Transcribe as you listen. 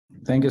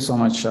Thank you so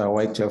much,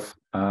 Wycliffe.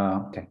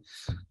 Okay.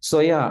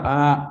 So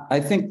yeah, I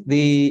think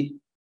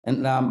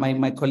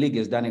my colleague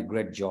has done a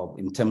great job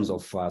in terms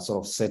of sort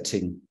of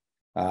setting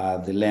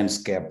the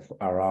landscape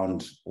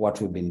around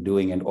what we've been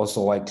doing, and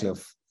also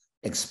Wycliffe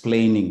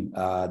explaining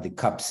the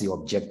CAPC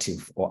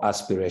objective or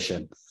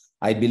aspiration.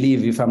 I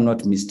believe, if I'm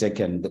not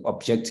mistaken, the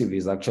objective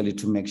is actually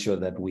to make sure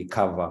that we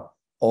cover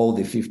all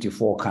the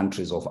 54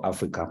 countries of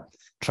Africa,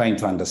 trying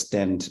to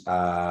understand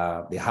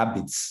the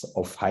habits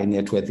of high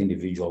net worth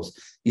individuals,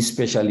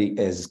 especially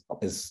as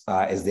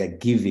their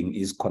giving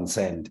is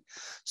concerned.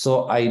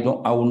 So I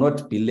will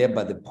not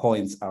belabor the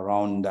points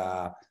around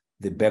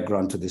the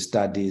background to the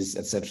studies,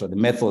 etc. The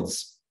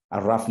methods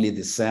are roughly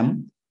the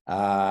same.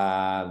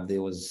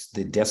 There was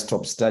the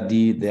desktop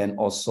study, then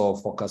also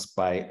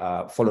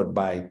followed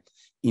by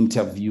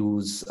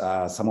interviews.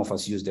 Some of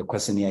us used a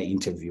questionnaire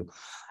interview.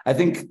 I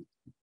think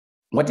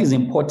what is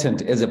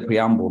important as a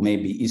preamble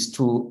maybe is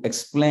to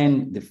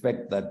explain the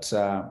fact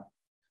that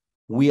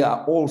we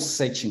are all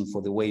searching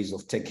for the ways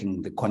of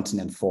taking the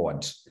continent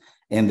forward.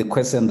 And the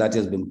question that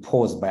has been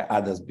posed by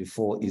others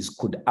before is,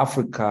 could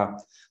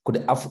Africa's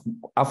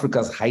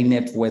high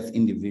net worth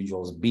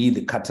individuals be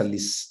the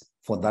catalyst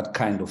for that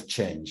kind of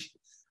change,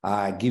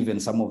 given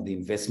some of the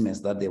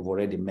investments that they've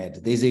already made?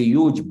 There's a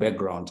huge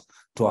background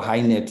to a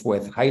high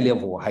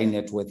level high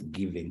net worth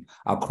giving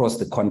across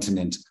the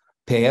continent.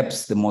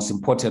 Perhaps the most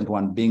important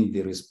one being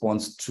the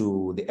response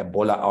to the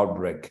Ebola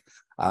outbreak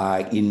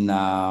in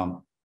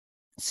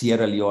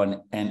Sierra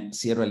Leone, in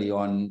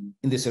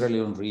the Sierra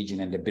Leone region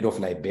and a bit of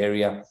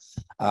Liberia,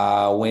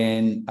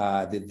 when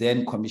the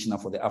then Commissioner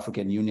for the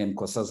African Union,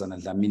 Nkosazana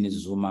Dlamini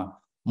Zuma,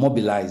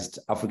 mobilized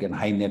African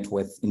high net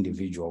worth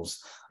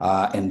individuals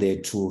and they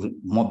to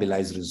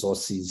mobilize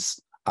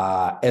resources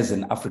as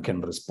an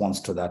African response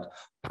to that.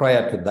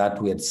 Prior to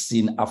that, we had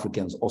seen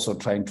Africans also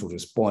trying to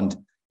respond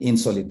in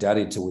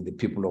solidarity with the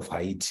people of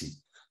Haiti.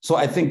 So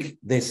I think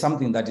there's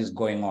something that is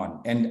going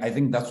on. And I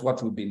think that's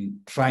what we've been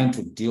trying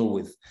to deal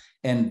with.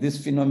 And this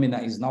phenomena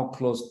is now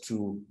close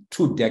to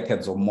 2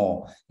 decades or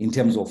more in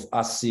terms of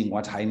us seeing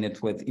what high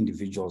net worth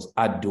individuals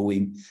are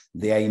doing,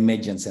 their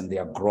emergence and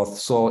their growth.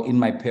 So in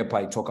my paper,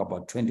 I talk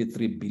about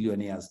 23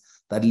 billionaires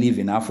that live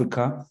in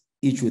Africa,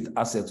 each with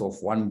assets of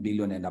 1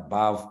 billion and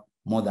above,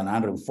 more than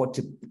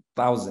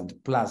 140,000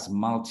 plus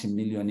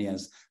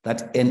multimillionaires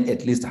that earn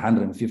at least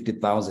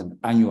 150,000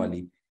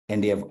 annually,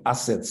 and they have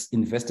assets,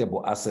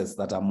 investable assets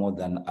that are more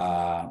than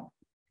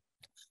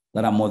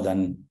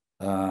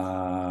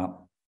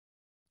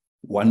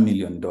 $1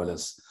 million.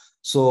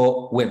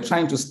 So we're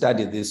trying to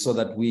study this so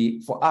that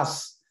for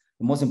us,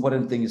 the most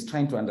important thing is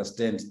trying to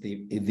understand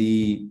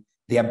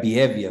their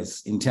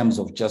behaviors in terms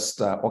of just,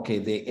 okay,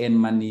 they earn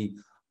money,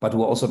 but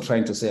we're also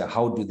trying to say,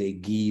 how do they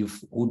give?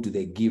 Who do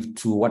they give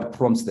to? What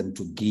prompts them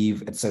to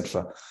give,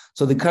 etc.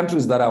 So the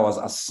countries that I was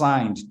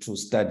assigned to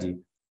study,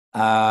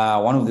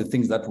 one of the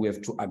things that we have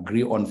to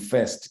agree on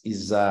first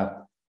is,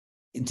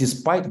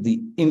 despite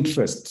the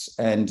interest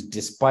and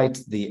despite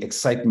the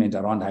excitement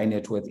around high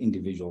net worth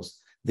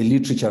individuals, the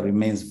literature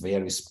remains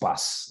very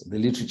sparse. The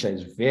literature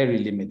is very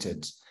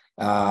limited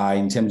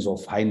in terms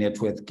of high net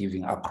worth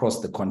giving across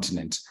the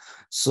continent.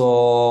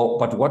 So,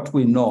 but what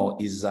we know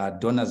is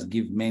donors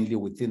give mainly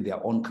within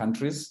their own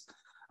countries.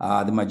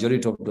 The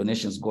majority of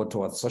donations go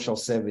towards social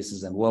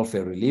services and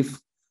welfare relief.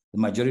 The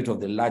majority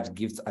of the large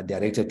gifts are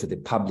directed to the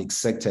public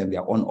sector and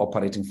their own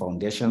operating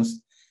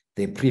foundations.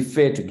 They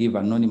prefer to give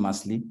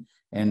anonymously.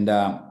 And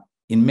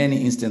in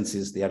many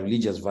instances, their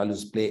religious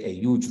values play a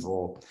huge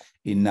role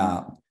in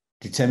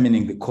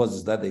determining the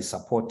causes that they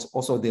support.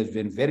 Also, there's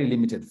been very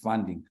limited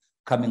funding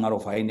coming out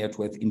of high net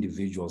worth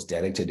individuals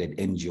directed at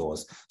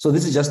NGOs. So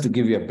this is just to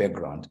give you a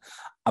background.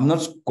 I'm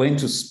not going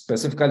to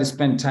specifically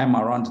spend time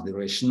around the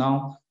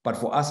rationale, but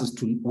for us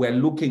we're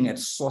looking at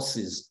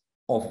sources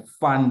of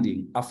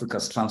funding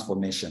Africa's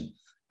transformation.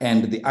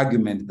 And the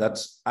argument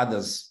that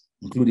others,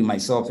 including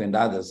myself and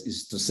others,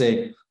 is to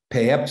say,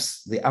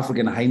 perhaps the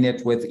African high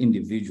net worth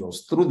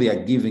individuals, through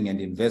their giving and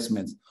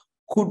investments,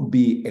 could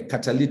be a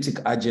catalytic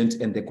agent,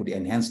 and they could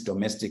enhance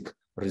domestic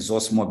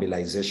resource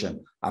mobilization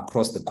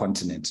across the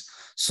continent.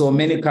 So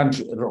many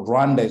countries,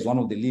 Rwanda is one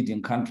of the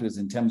leading countries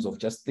in terms of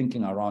just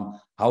thinking around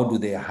how do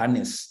they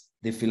harness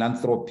the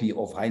philanthropy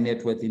of high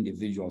net worth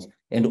individuals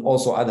and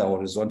also other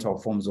horizontal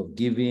forms of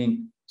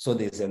giving. So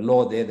there's a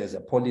law there, there's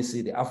a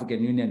policy. The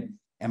African Union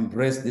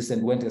embraced this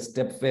and went a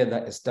step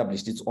further,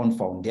 established its own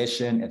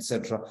foundation,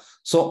 etc.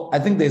 So I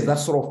think there's that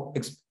sort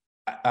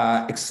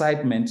of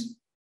excitement,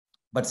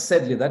 but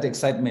sadly that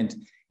excitement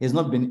has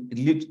not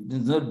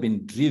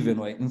been driven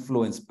or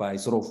influenced by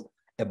sort of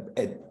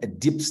a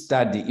deep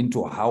study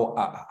into how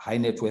high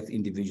net worth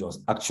individuals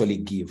actually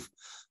give.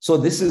 So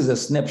this is a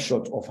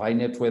snapshot of high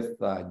net worth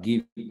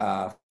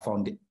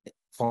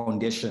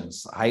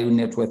foundations, high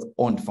net worth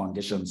owned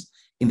foundations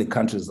in the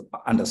countries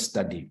under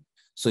study.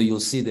 So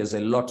you'll see there's a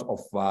lot of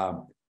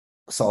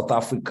South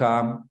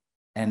Africa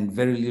and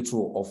very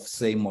little of,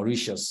 say,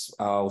 Mauritius.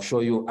 I'll show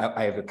you,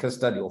 I have a case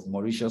study of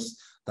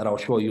Mauritius that I'll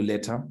show you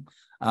later.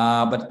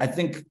 But I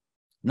think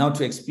Now,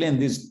 to explain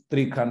these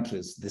three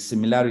countries, the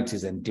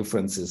similarities and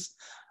differences,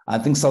 I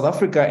think South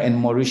Africa and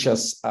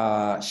Mauritius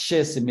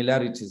share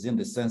similarities in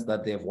the sense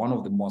that they have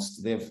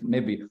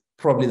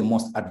probably the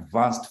most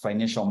advanced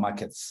financial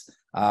markets.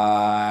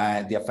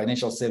 Their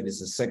financial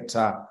services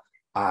sector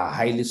are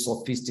highly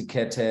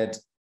sophisticated,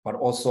 but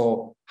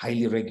also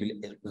highly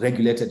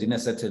regulated in a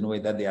certain way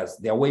that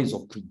there are ways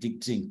of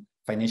predicting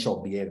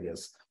financial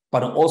behaviors.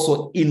 But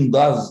also in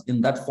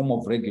that form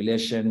of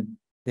regulation,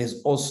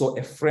 there's also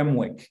a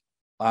framework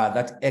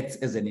that acts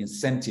as an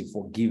incentive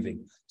for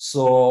giving.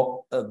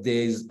 So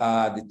there's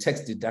the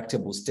tax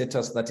deductible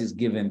status that is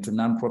given to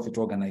non-profit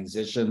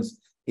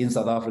organizations in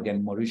South Africa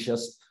and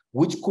Mauritius,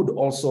 which could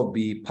also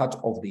be part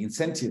of the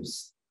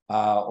incentives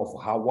of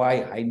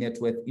why high net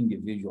worth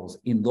individuals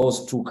in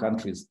those two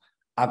countries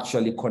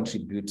actually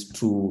contribute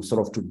to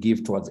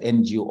give towards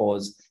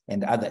NGOs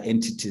and other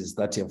entities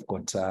that have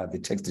got the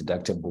tax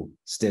deductible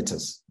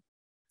status.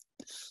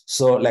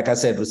 So like I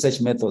said, research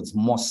methods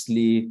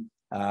mostly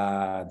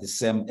the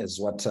same as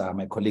what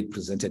my colleague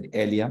presented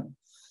earlier.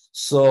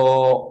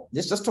 So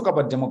let's just talk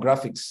about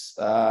demographics.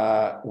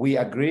 We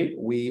agree.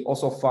 We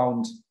also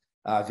found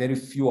very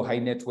few high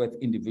net worth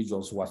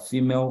individuals who are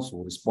females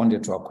who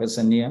responded to our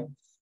questionnaire.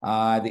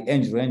 The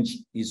age range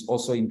is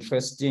also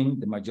interesting.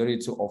 The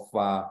majority of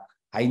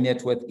high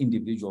net worth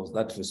individuals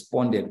that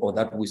responded or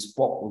that we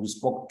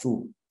spoke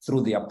to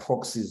through their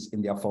proxies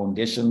in their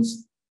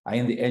foundations are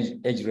in the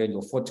age range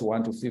of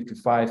 41 to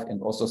 55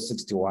 and also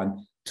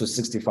 61 to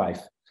 65.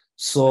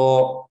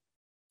 So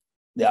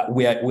yeah,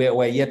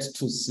 we're yet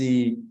to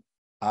see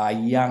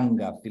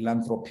younger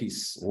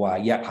philanthropists who are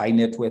high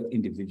net worth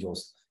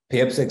individuals,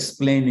 perhaps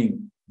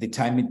explaining the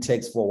time it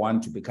takes for one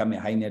to become a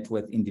high net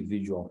worth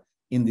individual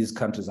in these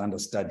countries under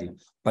study.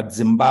 But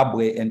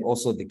Zimbabwe and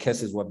also the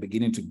cases we're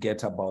beginning to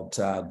get about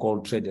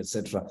gold trade,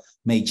 etc.,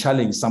 may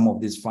challenge some of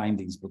these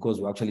findings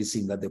because we're actually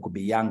seeing that there could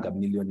be younger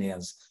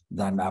millionaires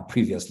than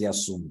previously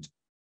assumed.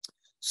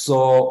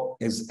 So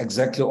it's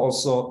exactly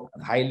also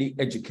highly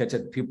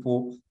educated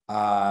people.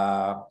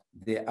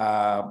 They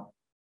are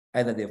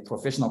either they have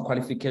professional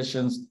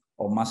qualifications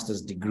or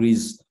master's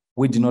degrees.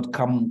 We do not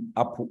come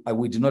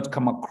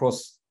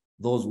across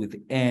those with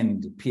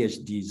earned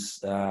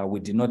PhDs. We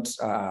do not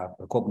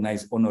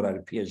recognize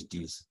honorary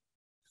PhDs.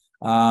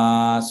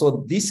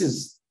 So this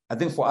is, I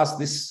think for us,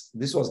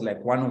 this was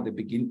like one of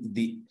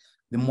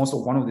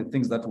one of the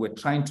things that we're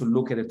trying to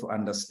look at it to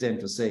understand,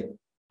 to say,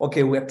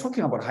 okay, we're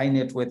talking about high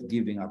net worth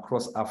giving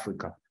across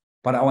Africa,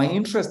 but our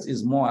interest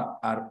is more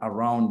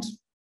around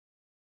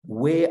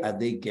where are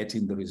they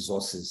getting the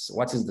resources?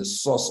 What is the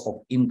source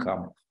of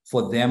income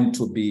for them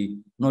to be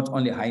not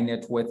only high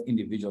net worth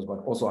individuals, but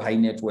also high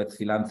net worth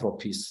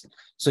philanthropists?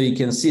 So you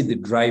can see the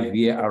drive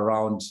here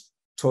around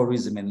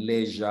tourism and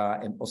leisure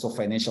and also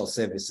financial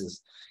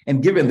services.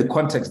 And given the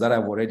context that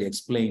I've already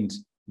explained,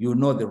 you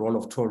know the role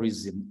of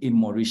tourism in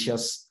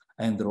Mauritius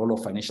and the role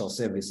of financial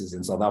services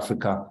in South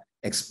Africa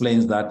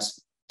explains that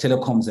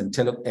telecoms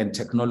and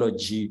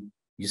technology,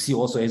 you see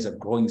also as a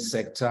growing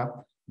sector.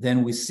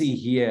 Then we see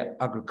here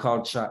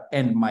agriculture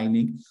and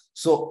mining.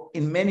 So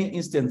in many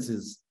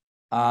instances,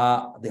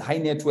 the high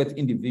net worth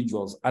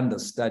individuals under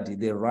study,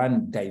 they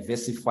run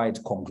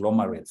diversified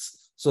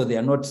conglomerates. So they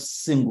are not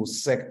single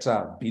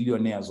sector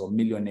billionaires or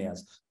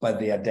millionaires, but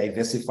they are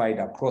diversified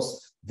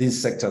across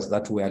these sectors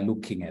that we are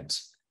looking at.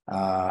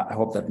 I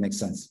hope that makes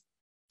sense.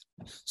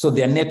 So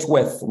their net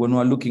worth, when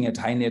we're looking at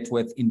high net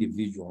worth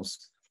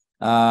individuals,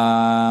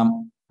 I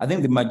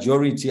think the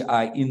majority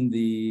are in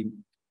the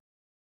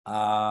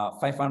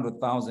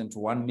 500,000 to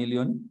 1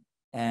 million,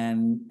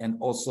 and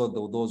also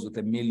those with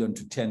 1 million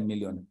to 10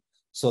 million.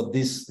 So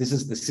this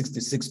is the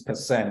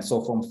 66%.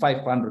 So from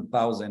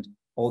 500,000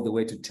 all the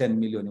way to 10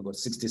 million, you've got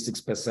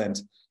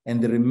 66%.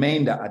 And the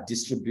remainder are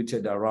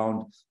distributed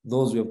around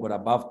those who have got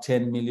above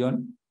 10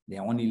 million, they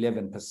are only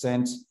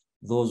 11%.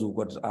 Those who've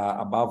got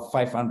above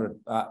 500,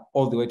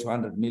 all the way to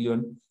 100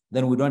 million.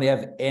 Then we don't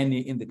have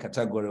any in the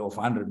category of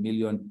 100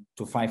 million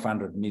to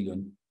 500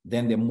 million.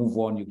 Then they move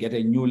on, you get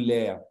a new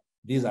layer.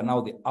 These are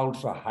now the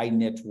ultra high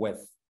net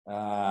worth.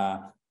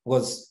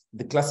 Was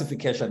the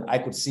classification I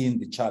could see in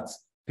the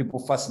charts, people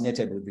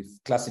fascinated with the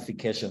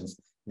classifications.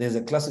 There's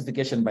a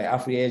classification by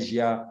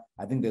AfriAsia.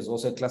 I think there's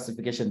also a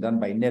classification done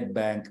by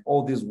Nedbank.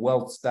 All these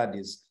wealth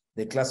studies,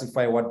 they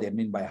classify what they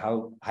mean by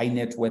high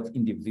net worth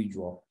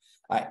individual.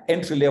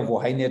 Entry-level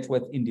high net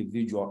worth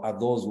individual are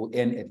those who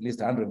earn at least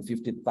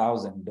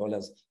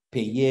 $150,000 per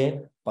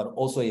year, but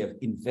also have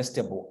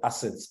investable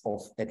assets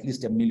of at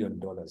least $1 million.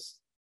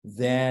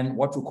 Then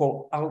what we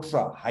call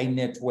ultra high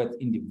net worth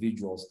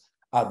individuals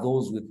are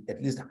those with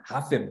at least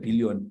 $500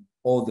 million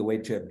all the way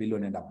to $1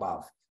 billion and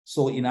above.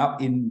 So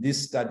in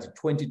this study,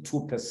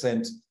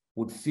 22%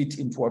 would fit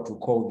into what we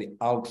call the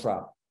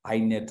ultra high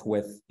net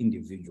worth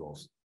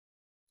individuals.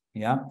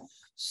 Yeah.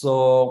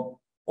 So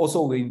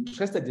also we're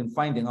interested in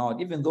finding out,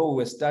 even though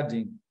we're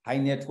studying high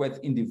net worth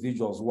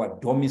individuals who are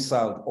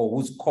domiciled or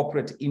whose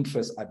corporate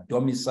interests are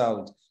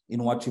domiciled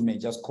in what you may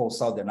just call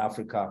Southern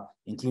Africa,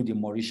 including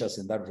Mauritius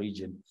in that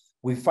region,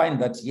 we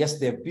find that, yes,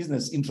 they have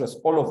business interests.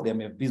 All of them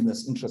have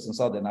business interests in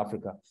Southern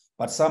Africa,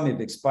 but some have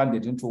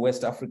expanded into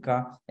West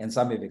Africa and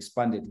some have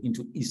expanded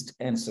into East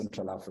and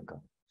Central Africa.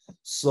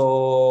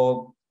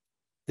 So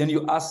then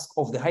you ask,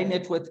 of the high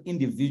net worth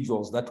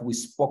individuals that we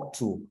spoke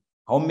to,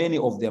 how many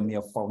of them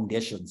have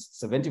foundations?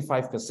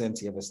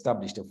 75% have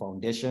established a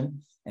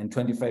foundation, and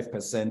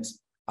 25%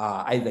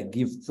 either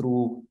give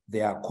through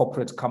their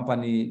corporate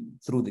company,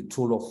 through the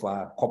tool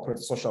of corporate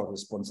social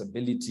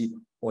responsibility,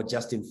 or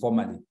just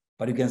informally.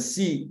 But you can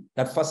see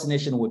that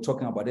fascination we're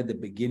talking about at the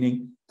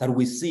beginning, that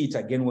we see it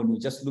again when we're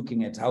just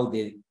looking at how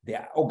they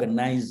are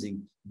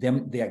organizing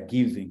them, they are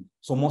giving.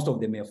 So most of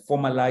them have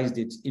formalized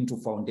it into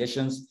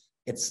foundations.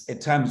 It's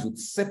at times with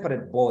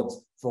separate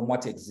boards from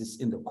what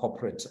exists in the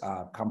corporate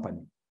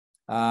company.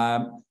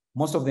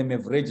 Most of them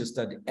have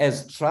registered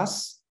as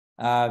trusts.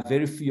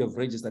 Very few have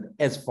registered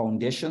as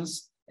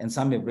foundations, and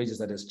some have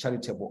registered as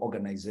charitable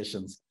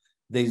organizations.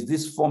 There is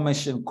this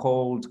formation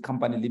called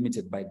Company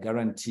Limited by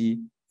Guarantee,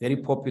 very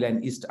popular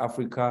in East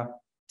Africa.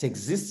 It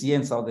exists here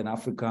in Southern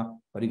Africa,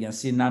 but you can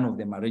see none of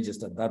them are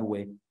registered that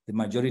way. The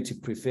majority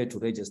prefer to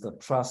register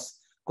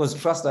trusts, because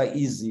trusts are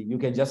easy. You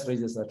can just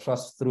register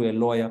trust through a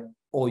lawyer,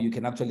 or you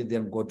can actually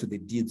then go to the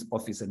deeds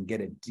office and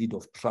get a deed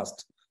of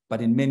trust.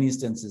 But in many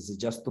instances, it's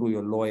just through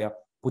your lawyer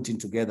putting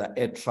together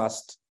a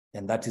trust,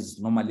 and that is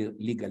normally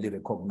legally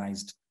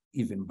recognized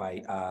even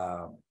by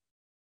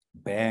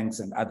banks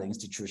and other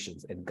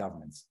institutions and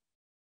governments.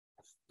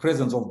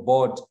 Presence of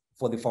board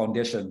for the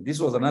foundation. This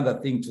was another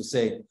thing to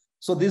say.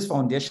 So these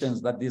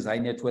foundations that these high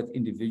net worth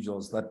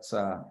individuals that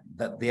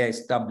they are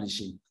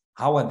establishing,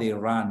 how are they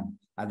run?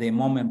 Are they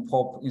mom and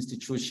pop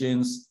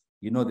institutions?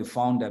 You know, the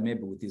founder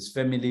maybe with his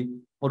family.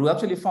 But we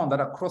actually found that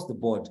across the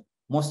board,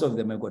 most of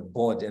them have got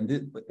board, and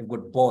they've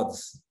got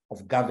boards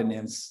of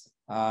governance.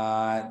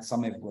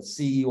 Some have got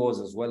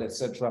CEOs as well,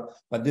 etc.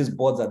 But these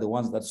boards are the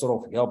ones that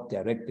sort of help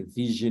direct the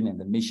vision and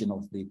the mission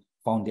of the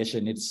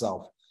foundation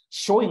itself,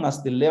 showing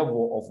us the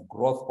level of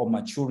growth or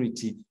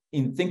maturity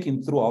in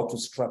thinking through how to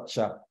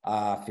structure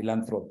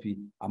philanthropy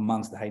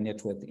amongst the high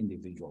net worth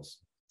individuals.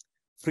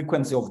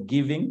 Frequency of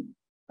giving.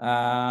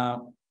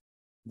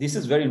 This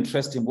is very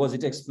interesting because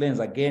it explains,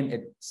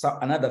 again,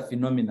 another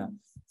phenomena.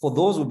 For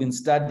those who've been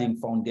studying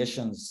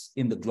foundations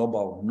in the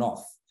global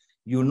north,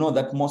 you know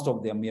that most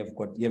of them have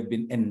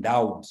been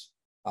endowed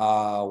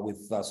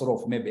with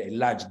sort of maybe a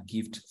large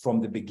gift from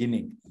the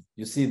beginning.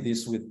 You see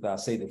this with,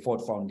 say, the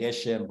Ford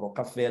Foundation,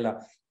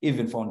 Rockefeller,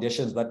 even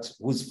foundations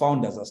whose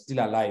founders are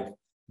still alive.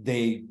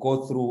 They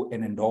go through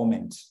an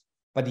endowment.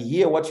 But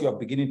here, what you are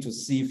beginning to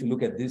see, if you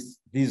look at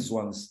these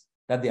ones,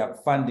 that they are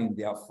funding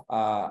their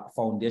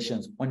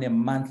foundations on a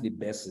monthly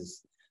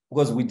basis,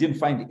 because we didn't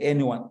find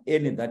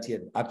any that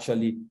had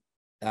actually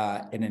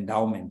an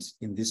endowment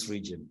in this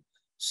region.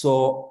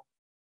 So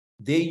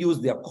they use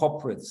their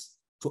corporates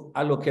to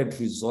allocate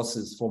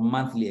resources for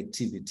monthly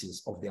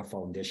activities of their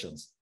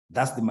foundations.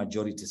 That's the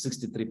majority,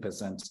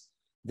 63%.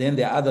 Then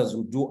there are others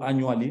who do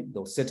annually.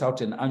 They'll set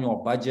out an annual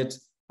budget.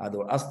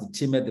 They'll ask the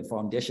team at the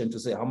foundation to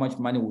say, how much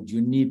money would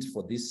you need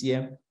for this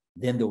year?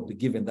 Then they'll be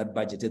given that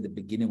budget at the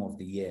beginning of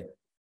the year.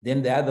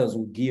 Then the others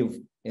will give,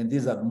 and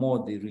these are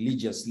more the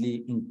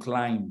religiously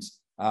inclined.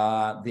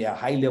 There are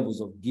high levels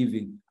of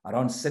giving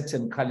around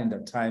certain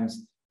calendar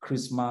times,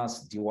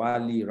 Christmas,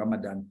 Diwali,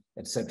 Ramadan,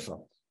 etc.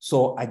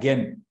 So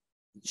again,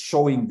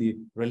 showing the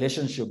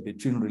relationship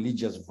between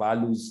religious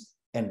values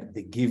and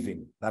the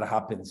giving that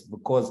happens,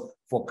 because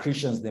for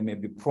Christians, they may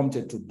be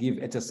prompted to give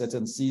at a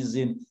certain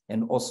season,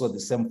 and also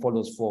the same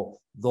follows for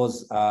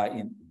those who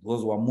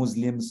are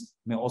Muslims,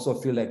 may also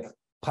feel like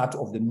part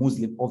of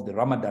the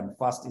Ramadan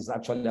fast is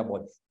actually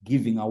about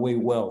giving away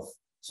wealth.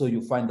 So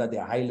you find that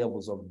there are high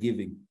levels of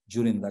giving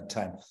during that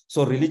time.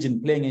 So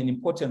religion playing an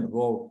important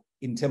role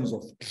in terms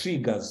of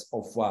triggers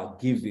of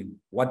giving,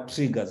 what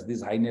triggers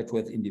these high net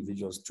worth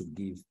individuals to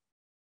give.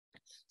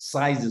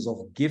 Sizes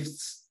of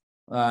gifts.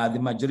 The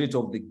majority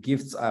of the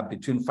gifts are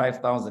between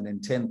 5,000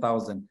 and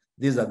 10,000.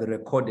 These are the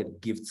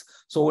recorded gifts.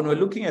 So when we're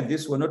looking at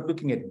this, we're not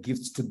looking at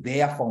gifts to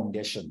their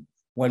foundation.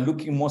 We're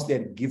looking mostly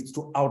at gifts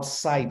to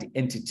outside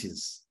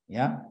entities.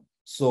 Yeah.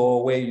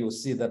 So where you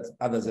see that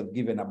others have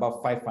given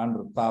about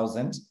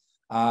 500,000.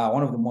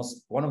 One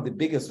of the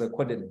biggest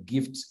recorded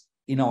gifts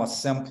in our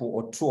sample,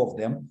 or two of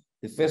them.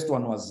 The first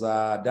one was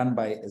done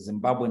by a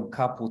Zimbabwean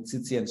couple,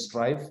 Tsitsi and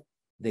Strive.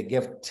 They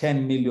gave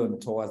 10 million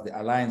towards the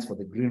Alliance for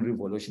the Green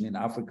Revolution in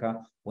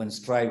Africa when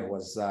Strive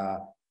was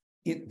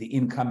the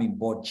incoming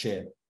board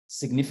chair.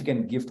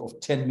 Significant gift of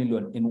 10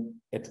 million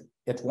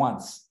at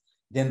once.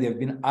 Then there have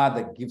been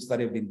other gifts that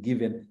have been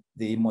given,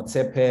 the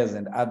Motsepes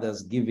and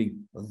others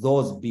giving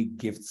those big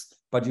gifts.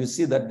 But you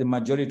see that the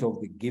majority of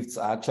the gifts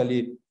are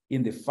actually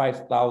in the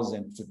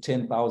 5,000 to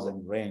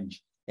 10,000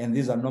 range. And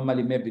these are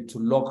normally maybe to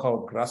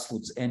local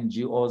grassroots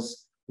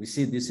NGOs. We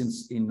see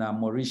this in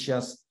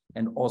Mauritius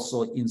and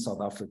also in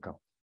South Africa.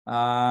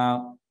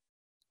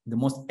 The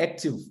most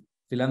active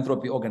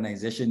philanthropy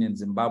organization in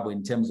Zimbabwe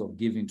in terms of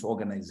giving to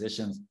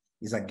organizations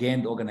is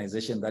again the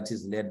organization that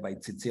is led by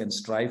Tsitsi and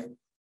Strive,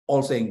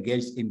 also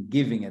engaged in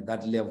giving at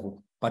that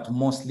level but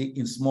mostly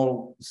in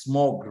small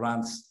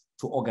grants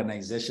to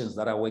organizations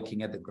that are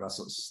working at the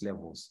grassroots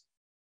levels.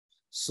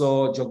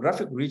 So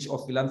geographic reach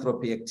of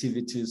philanthropy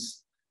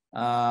activities,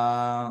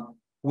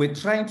 we're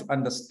trying to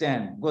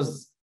understand,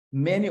 because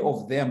many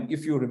of them,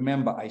 if you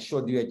remember, I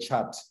showed you a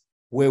chart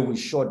where we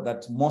showed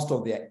that most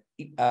of their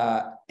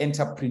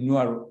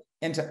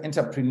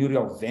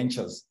entrepreneurial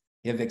ventures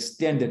have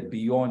extended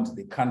beyond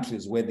the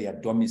countries where they are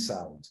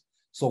domiciled.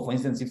 So for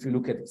instance, if you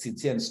look at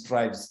City and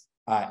Strive's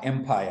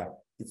empire,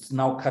 it's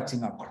now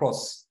cutting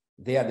across.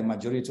 They are the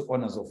majority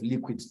owners of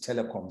Liquid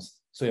Telecoms.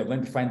 So you're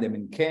going to find them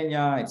in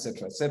Kenya, et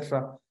cetera, et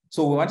cetera.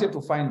 So we wanted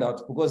to find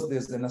out, because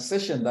there's an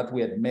assertion that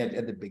we had made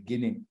at the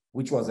beginning,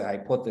 which was a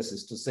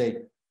hypothesis to say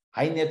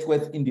high net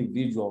worth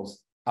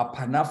individuals are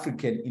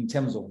Pan-African in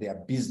terms of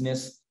their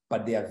business,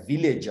 but they are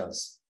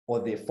villagers, or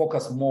they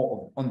focus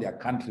more on their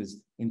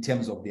countries in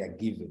terms of their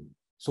giving.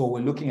 So we're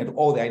looking at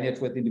all the high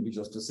net worth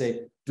individuals to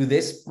say, do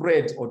they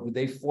spread or do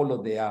they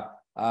follow their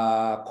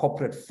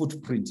corporate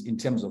footprint in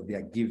terms of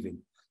their giving?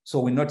 So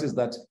we noticed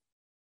that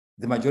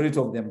the majority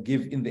of them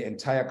give in the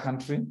entire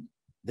country,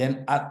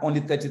 then at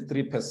only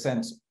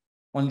 33%,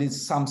 only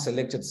some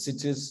selected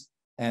cities,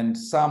 and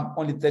some,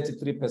 only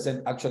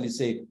 33% actually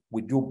say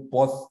we do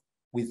both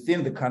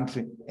within the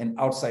country and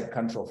outside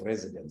country of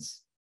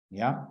residence.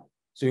 Yeah.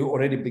 So you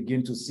already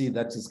begin to see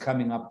that is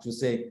coming up to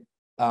say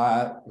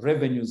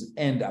revenues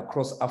end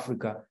across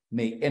Africa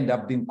may end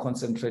up being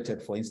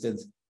concentrated, for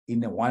instance,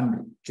 in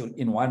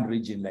one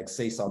region, like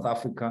say South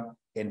Africa,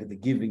 and the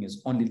giving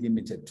is only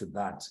limited to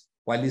that,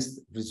 while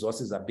these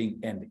resources are being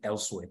earned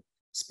elsewhere.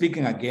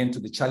 Speaking again to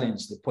the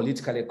challenge, the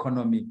political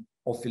economy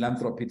of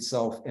philanthropy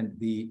itself and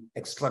the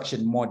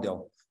extraction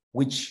model,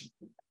 which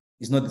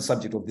is not the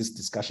subject of this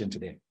discussion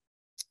today.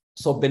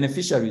 So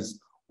beneficiaries,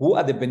 who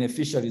are the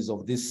beneficiaries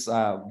of this,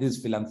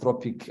 these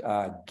philanthropic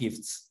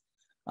gifts?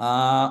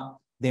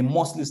 They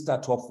mostly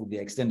start off with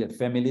their extended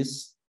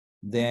families.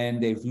 Then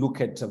they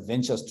look at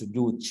ventures to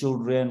do with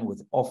children,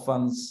 with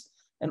orphans.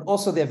 And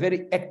also they're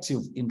very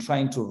active in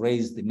trying to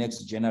raise the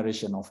next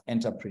generation of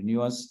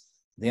entrepreneurs.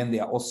 Then they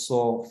are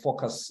also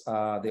focus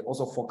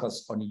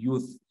on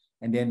youth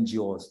and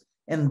NGOs.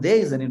 And there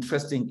is an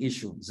interesting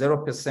issue,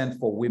 0%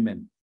 for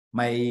women.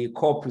 My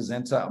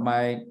co-presenter,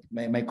 my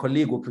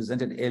colleague who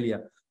presented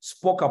earlier,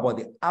 spoke about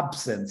the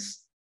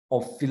absence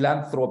of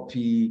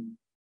philanthropy,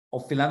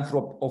 of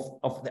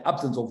the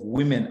absence of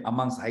women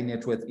amongst high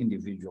net worth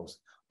individuals.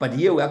 But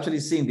here we're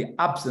actually seeing the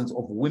absence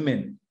of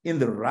women in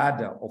the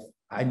radar of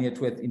high net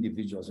worth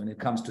individuals when it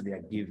comes to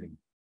their giving.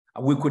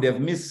 We could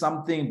have missed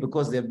something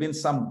because there have been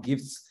some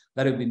gifts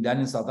that have been done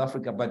in South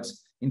Africa, but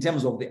in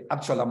terms of the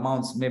actual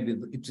amounts, maybe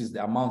it is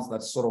the amounts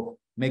that sort of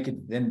make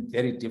it then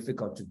very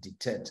difficult to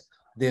detect.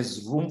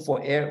 There's room for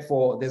error,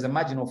 there's a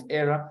margin of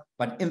error,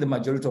 but in the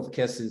majority of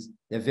cases,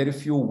 there are very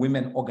few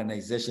women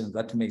organizations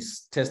that may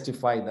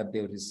testify that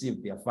they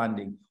received their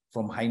funding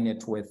from high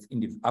net worth,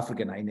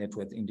 African high net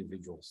worth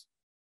individuals.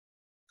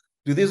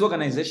 Do these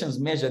organizations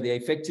measure their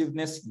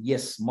effectiveness?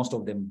 Yes, most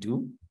of them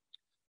do.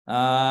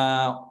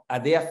 Are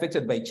they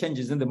affected by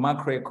changes in the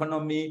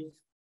macroeconomy?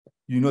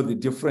 You know, the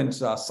different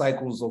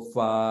cycles of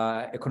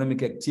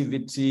economic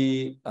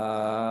activity,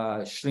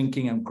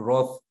 shrinking and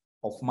growth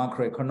of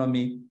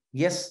macroeconomy.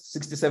 Yes,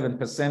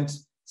 67%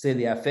 say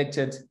they are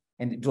affected,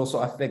 and it also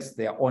affects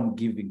their own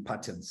giving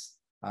patterns.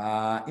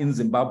 In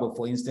Zimbabwe,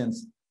 for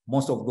instance,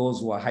 most of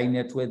those who are high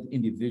net worth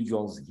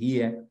individuals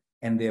here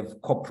and they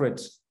have corporate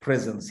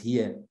presence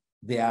here,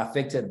 they are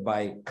affected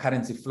by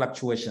currency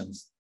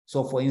fluctuations.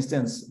 So for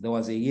instance, there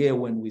was a year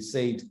when we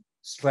said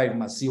Strive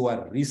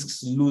Masiwa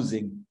risks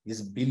losing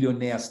his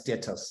billionaire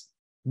status,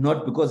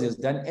 not because he's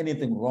done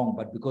anything wrong,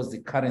 but because the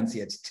currency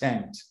had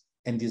tanked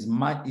and his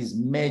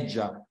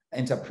major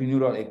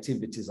entrepreneurial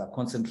activities are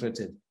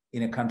concentrated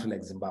in a country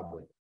like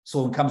Zimbabwe.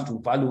 So when it comes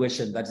to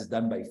valuation that is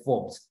done by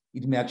Forbes,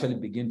 it may actually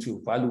begin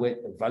to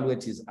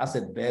evaluate his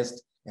asset base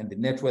and the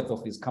net worth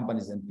of his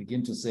companies and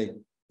begin to say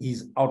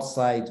he's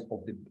outside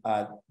of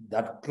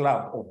that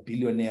club of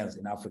billionaires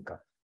in Africa,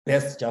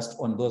 based just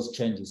on those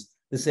changes.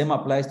 The same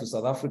applies to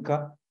South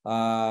Africa.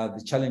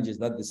 The challenges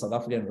that the South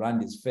African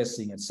rand is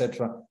facing,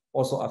 etc.,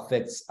 also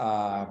affects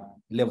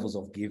levels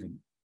of giving.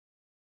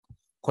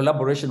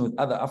 Collaboration with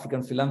other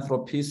African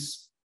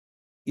philanthropists,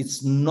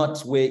 it's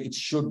not where it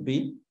should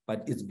be,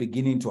 but it's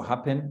beginning to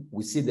happen.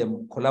 We see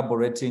them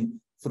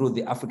collaborating through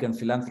the African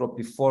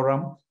Philanthropy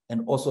Forum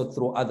and also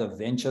through other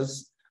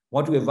ventures.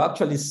 What we've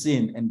actually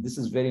seen, and this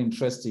is very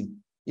interesting,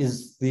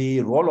 is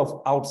the role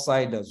of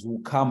outsiders who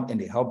come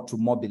and help to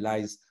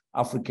mobilize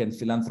African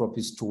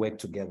philanthropists to work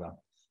together.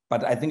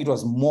 But I think it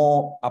was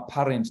more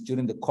apparent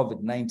during the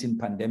COVID-19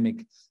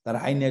 pandemic that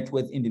high net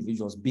worth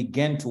individuals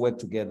began to work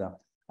together.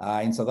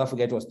 In South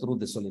Africa, it was through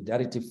the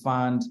Solidarity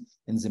Fund.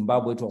 In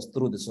Zimbabwe, it was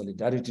through the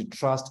Solidarity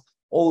Trust.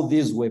 All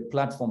these were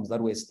platforms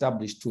that were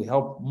established to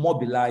help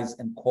mobilize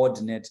and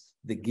coordinate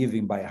the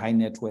giving by high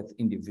net worth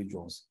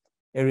individuals.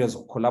 Areas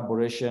of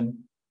collaboration,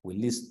 we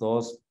list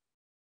those.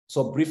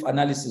 So brief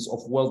analysis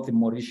of wealthy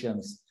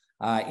Mauritians,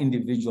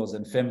 individuals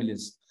and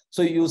families.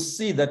 So you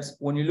see that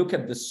when you look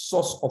at the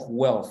source of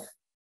wealth,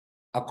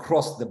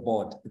 across the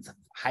board. It's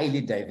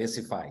highly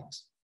diversified.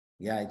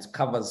 Yeah, it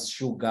covers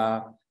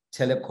sugar,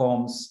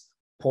 telecoms,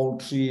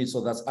 poultry,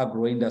 so that's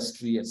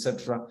agro-industry,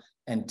 etc.,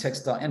 and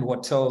textile and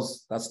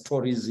hotels, that's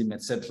tourism,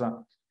 etc.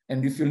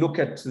 And if you look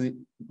at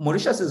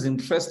Mauritius is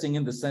interesting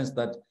in the sense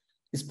that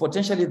it's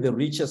potentially the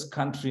richest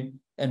country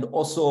and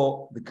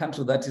also the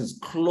country that is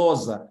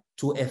closer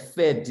to a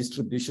fair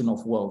distribution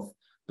of wealth,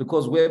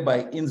 because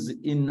whereby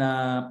in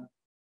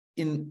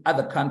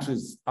other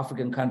countries,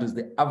 African countries,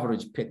 the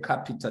average per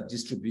capita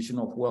distribution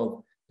of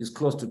wealth is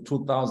close to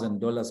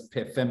 $2,000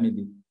 per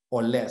family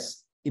or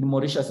less. In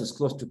Mauritius, it's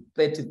close to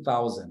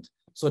 30,000.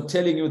 So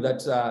telling you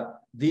that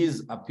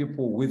these are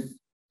people with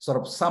sort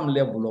of some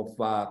level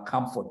of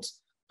comfort.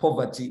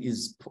 Poverty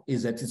is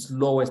at its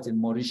lowest in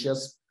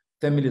Mauritius.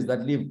 Families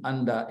that live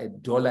under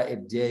 $1 a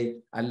day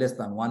are less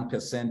than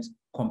 1%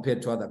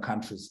 compared to other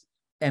countries.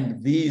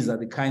 And these are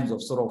the kinds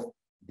of sort of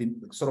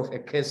a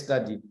case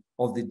study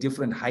of the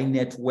different high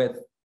net worth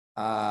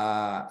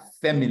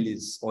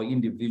families or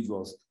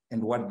individuals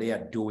and what they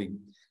are doing.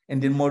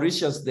 And in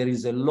Mauritius, there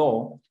is a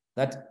law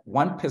that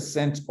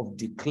 1% of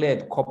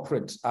declared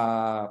corporate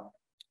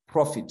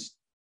profit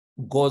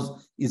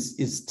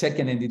is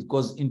taken and it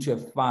goes into a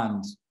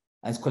fund,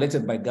 and it's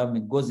collected by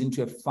government, goes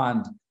into a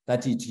fund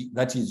that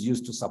is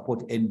used to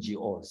support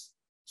NGOs.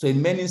 So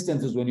in many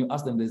instances, when you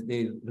ask them,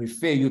 they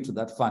refer you to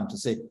that fund to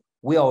say,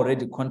 we are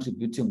already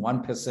contributing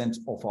 1%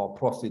 of our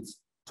profits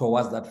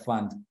towards that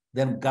fund.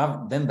 Then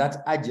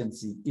that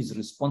agency is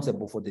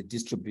responsible for the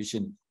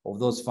distribution of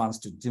those funds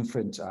to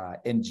different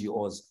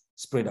NGOs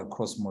spread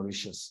across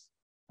Mauritius.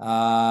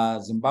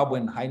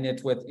 Zimbabwean high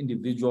net worth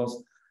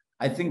individuals,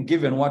 I think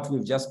given what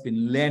we've just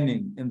been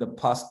learning in the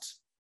past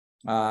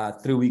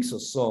 3 weeks or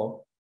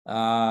so,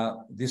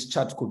 this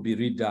chart could be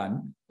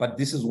redone, but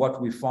this is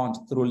what we found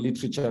through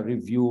literature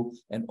review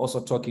and also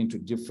talking to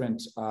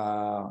different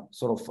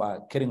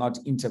carrying out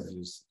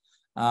interviews.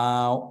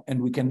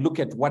 And we can look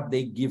at what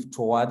they give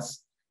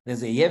towards.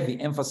 There's a heavy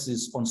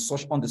emphasis on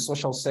the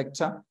social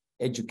sector,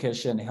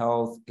 education,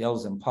 health,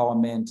 girls'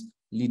 empowerment,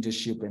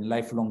 leadership, and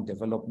lifelong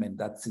development.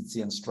 That's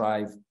Tsitsi and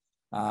Strive.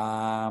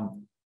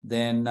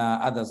 Then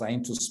others are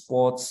into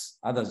sports.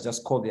 Others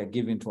just call their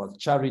giving towards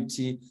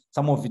charity.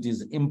 Some of it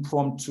is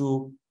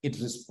impromptu. It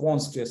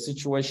responds to a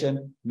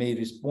situation, may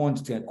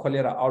respond to a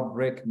cholera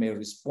outbreak, may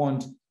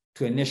respond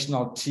to a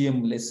national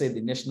team, let's say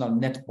the national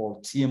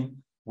netball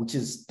team, which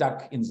is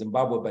stuck in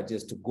Zimbabwe, but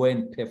just to go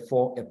and pay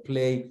for a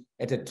play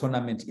at a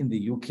tournament in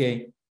the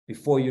UK.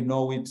 Before you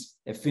know it,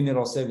 a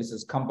funeral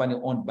services company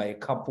owned by a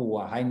couple who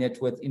are high net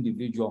worth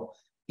individual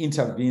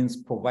intervenes,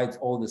 provides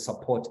all the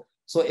support.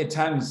 So at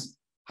times,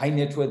 high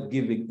net worth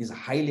giving is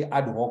highly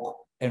ad hoc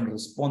and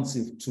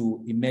responsive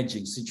to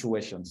emerging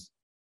situations.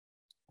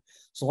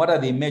 So what are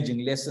the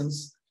emerging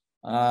lessons?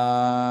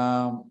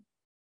 I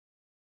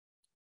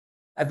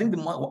think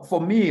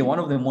for me, one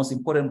of the most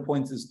important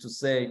points is to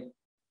say,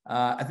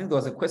 I think there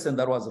was a question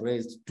that was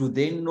raised. Do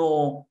they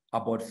know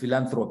about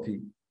philanthropy?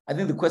 I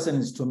think the question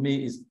is, to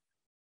me, is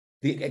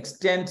the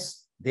extent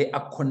they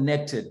are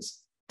connected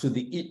to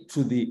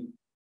the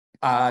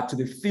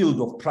field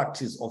of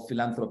practice of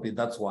philanthropy.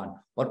 That's one,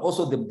 but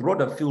also the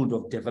broader field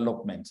of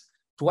development.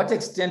 To what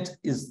extent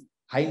is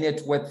high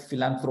net worth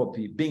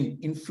philanthropy being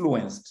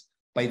influenced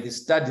by the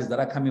studies that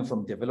are coming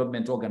from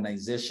development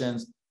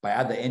organizations, by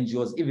other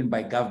NGOs, even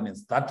by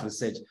governments, that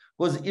research?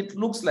 Because it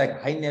looks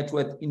like high net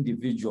worth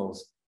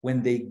individuals,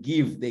 when they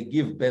give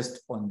based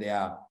on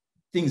their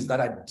things that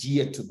are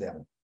dear to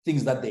them,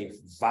 things that they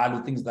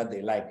value, things that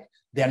they like.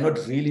 They are not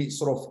really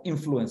sort of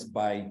influenced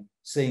by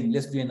saying,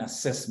 let's do an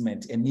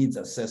assessment, a needs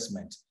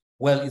assessment.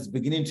 Well, it's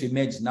beginning to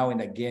emerge now and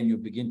again, you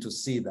begin to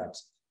see that.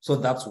 So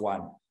that's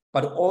one.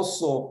 But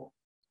also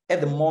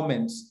at the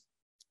moment,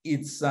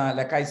 it's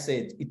like I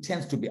said, it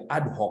tends to be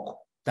ad hoc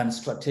than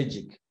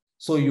strategic.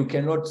 So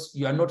you're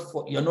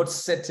not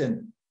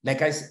certain.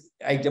 Like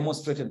I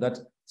demonstrated that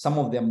some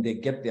of them, they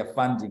get their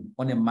funding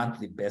on a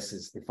monthly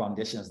basis, the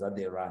foundations that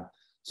they run.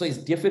 So it's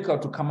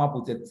difficult to come up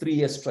with a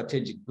 3-year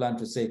strategic plan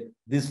to say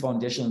these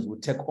foundations will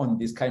take on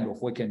this kind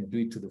of work and do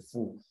it to the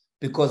full,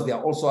 because they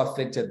are also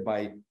affected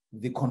by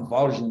the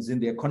convulsions in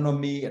the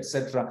economy,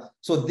 etc.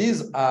 So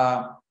these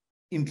are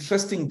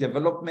interesting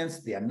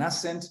developments, they are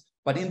nascent,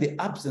 but in the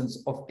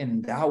absence of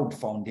endowed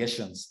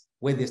foundations,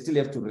 where they still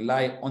have to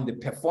rely on the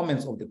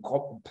performance of the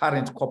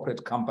parent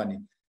corporate company,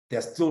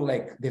 they're still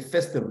they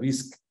face the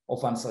risk of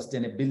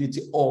unsustainability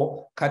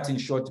or cutting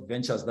short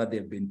ventures that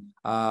they've been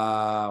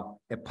a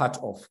part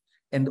of.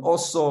 And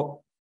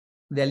also,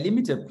 there are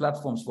limited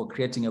platforms for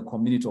creating a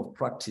community of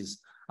practice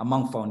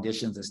among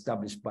foundations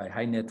established by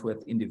high net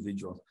worth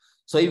individuals.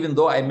 So even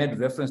though I made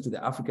reference to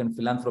the African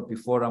Philanthropy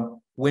Forum,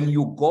 when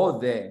you go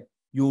there,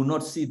 you will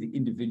not see the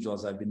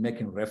individuals I've been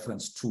making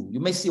reference to.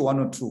 You may see one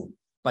or two,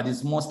 but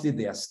it's mostly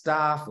their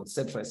staff, et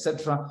cetera, et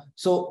cetera.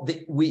 So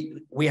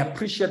we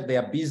appreciate they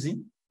are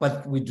busy,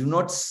 but we do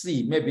not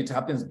see, maybe it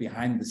happens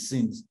behind the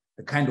scenes,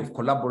 the kind of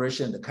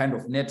collaboration, the kind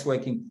of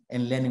networking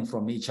and learning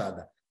from each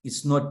other.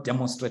 It's not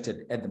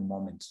demonstrated at the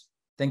moment.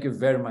 Thank you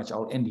very much.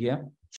 I'll end here.